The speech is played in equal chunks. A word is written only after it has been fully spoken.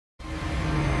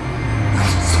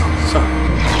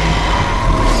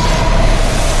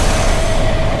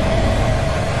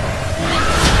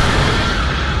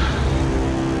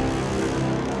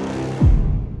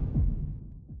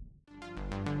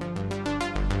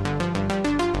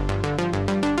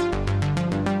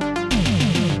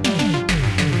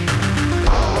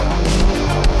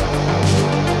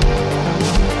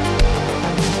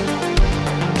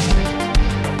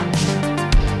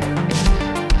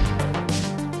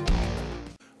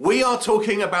We are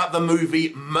talking about the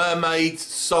movie Mermaid's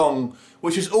Song,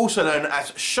 which is also known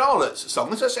as Charlotte's Song.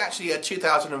 This is actually a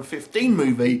 2015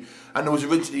 movie and it was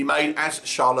originally made as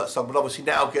Charlotte's Song, but obviously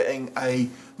now getting a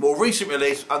more recent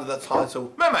release under the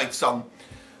title Mermaid's Song.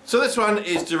 So this one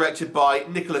is directed by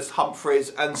Nicholas Humphries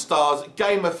and stars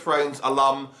Game of Thrones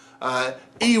alum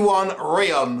Iwan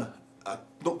Rheon.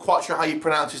 Not quite sure how you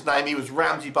pronounce his name. He was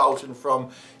Ramsay Bolton from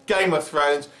Game of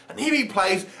Thrones, and here he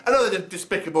plays another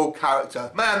despicable character.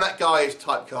 Man, that guy is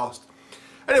typecast.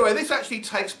 Anyway, this actually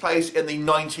takes place in the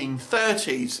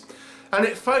 1930s, and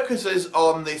it focuses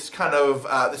on this kind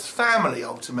of this family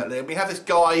ultimately. And we have this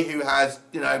guy who has,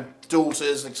 you know,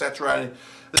 daughters, etc. And at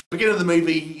the beginning of the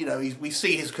movie, you know, we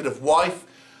see his kind of wife.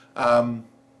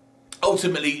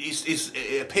 Ultimately,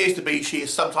 it appears to be she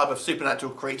is some type of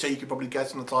supernatural creature. You could probably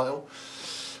guess from the title.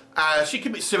 She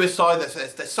commits suicide.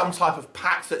 There's some type of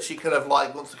pact that she kind of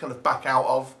like wants to kind of back out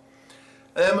of.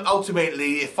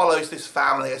 Ultimately, it follows this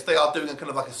family as they are doing a kind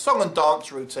of like a song and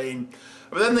dance routine.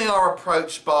 But then they are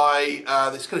approached by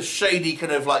this kind of shady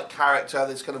kind of like character,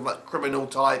 this kind of like criminal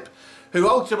type, who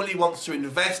ultimately wants to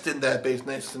invest in their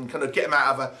business and kind of get them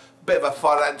out of a bit of a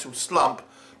financial slump,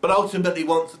 but ultimately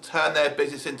wants to turn their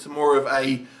business into more of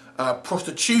a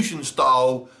prostitution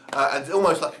style and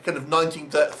almost like a kind of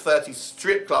 1930s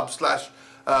strip club slash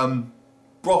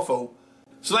brothel.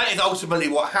 So that is ultimately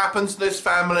what happens to this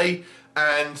family,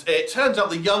 and it turns out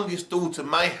the youngest daughter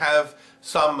may have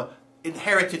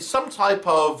inherited some type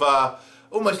of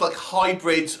almost like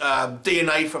hybrid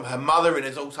DNA from her mother, and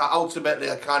is also ultimately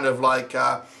a kind of like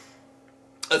a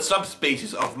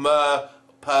subspecies of mer,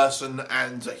 person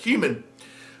and human.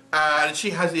 And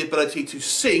she has the ability to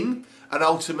sing and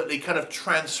ultimately kind of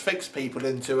transfix people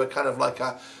into a kind of like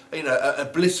a, you know, a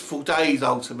blissful days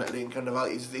ultimately, and kind of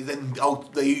like then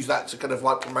they use that to kind of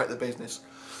like promote the business.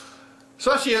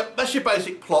 So that's your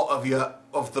basic plot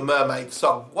of the Mermaid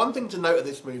Song. One thing to note of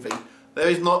this movie: there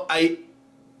is not a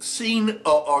scene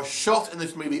or shot in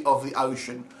this movie of the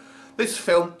ocean. This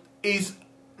film is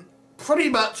pretty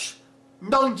much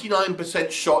 99%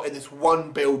 shot in this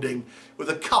one building, with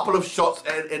a couple of shots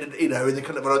in you know, in the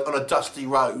kind of on a dusty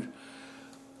road.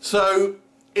 So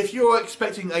if you're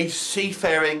expecting a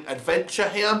seafaring adventure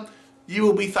here, you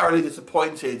will be thoroughly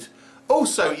disappointed.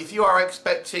 Also, if you are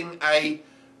expecting a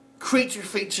creature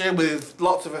feature with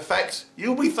lots of effects,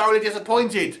 you'll be thoroughly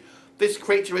disappointed. This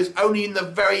creature is only in the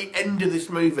very end of this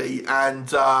movie, and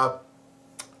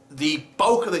the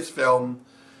bulk of this film,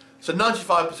 so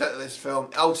 95% of this film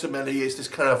ultimately is this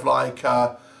kind of like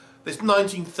this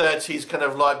 1930s kind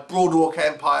of like Boardwalk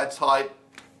Empire type,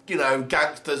 you know,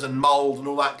 gangsters and mold and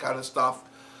all that kind of stuff.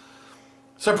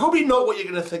 So probably not what you're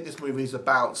going to think this movie is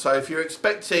about. So if you're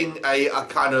expecting a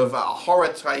kind of a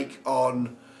horror take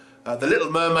on The Little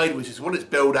Mermaid, which is what it's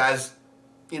billed as,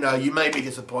 you know, you may be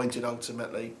disappointed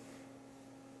ultimately.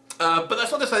 But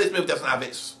that's not to say this movie doesn't have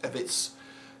its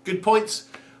good points.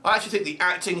 I actually think the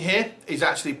acting here is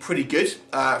actually pretty good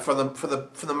for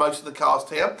the most of the cast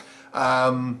here.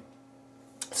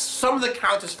 Some of the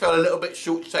characters feel a little bit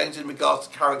shortchanged in regards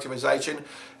to characterisation,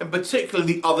 and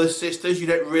particularly the other sisters. You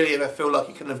don't really ever feel like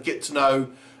you kind of get to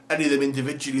know any of them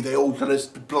individually. They all kind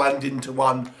of blend into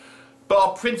one. But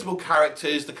our principal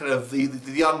characters, the kind of the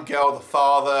young girl, the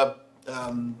father,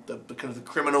 the kind of the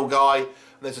criminal guy, and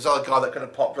there's this other guy that kind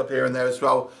of popped up here and there as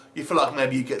well. You feel like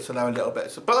maybe you get to know a little bit.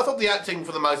 So, but I thought the acting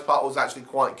for the most part was actually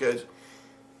quite good.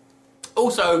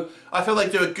 Also, I feel they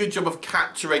do a good job of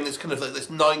capturing this kind of like this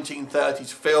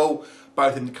 1930s feel,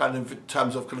 both in kind of in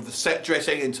terms of kind of the set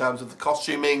dressing, in terms of the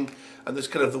costuming, and this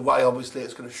kind of the way obviously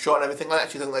it's kind of shot and everything. I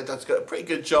actually think they do a pretty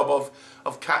good job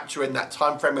of capturing that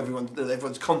time frame.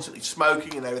 Everyone's constantly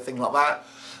smoking and everything like that.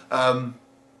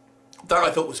 That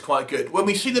I thought was quite good. When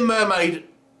we see the mermaid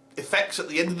effects at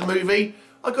the end of the movie,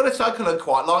 I got to say I kind of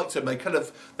quite liked them.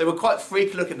 They were quite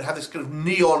freaky looking and had this kind of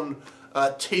neon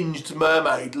tinged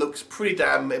mermaid. Looks pretty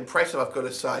damn impressive, I've got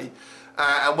to say.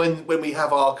 And when we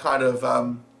have our kind of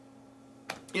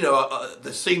you know,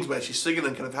 the scenes where she's singing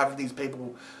and kind of having these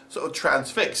people sort of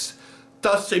transfix,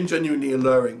 does seem genuinely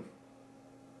alluring.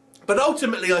 But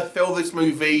ultimately, I feel this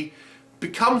movie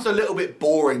becomes a little bit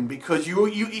boring because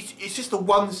it's just the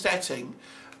one setting,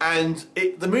 and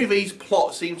the movie's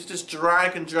plot seems to just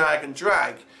drag and drag and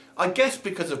drag. I guess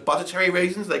because of budgetary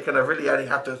reasons, they kind of really only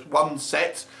have this one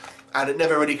set, and it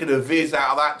never really kind of veers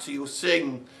out of that, so you're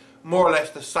seeing more or less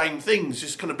the same things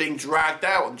just kind of being dragged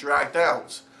out and dragged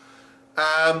out.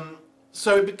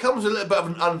 So it becomes a little bit of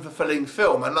an unfulfilling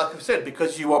film, and like I said,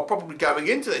 because you are probably going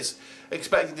into this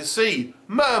expecting to see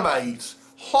mermaids,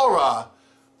 horror,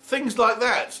 things like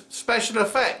that, special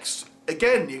effects,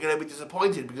 again, you're going to be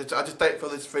disappointed, because I just don't feel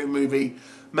this movie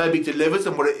maybe delivers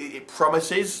on what it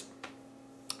promises.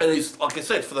 And it's, like I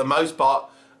said, for the most part,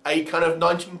 a kind of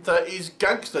 1930s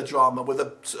gangster drama with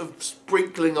a sort of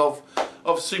sprinkling of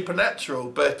supernatural.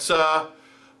 But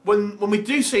when we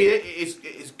do see it, it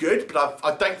is good, but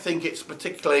I don't think it's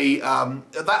particularly,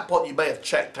 at that point you may have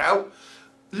checked out.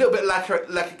 A little bit lack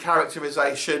of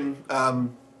characterisation, a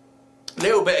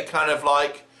little bit of kind of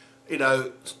like, you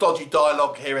know, stodgy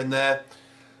dialogue here and there.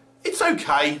 It's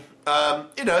okay.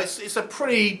 You know, it's a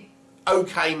pretty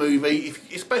okay movie,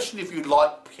 especially if you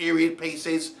like period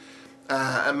pieces,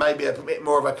 and maybe a bit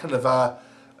more of a kind of a,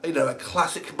 you know, a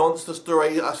classic monster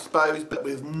story, I suppose, but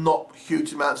with not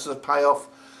huge amounts of payoff.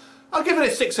 I'll give it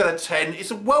a 6 out of 10.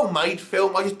 It's a well-made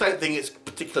film. I just don't think it's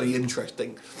particularly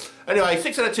interesting. Anyway,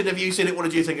 6 out of 10. Have you seen it? What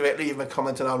did you think of it? Leave a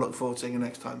comment and I'll look forward to seeing you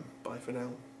next time. Bye for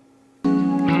now.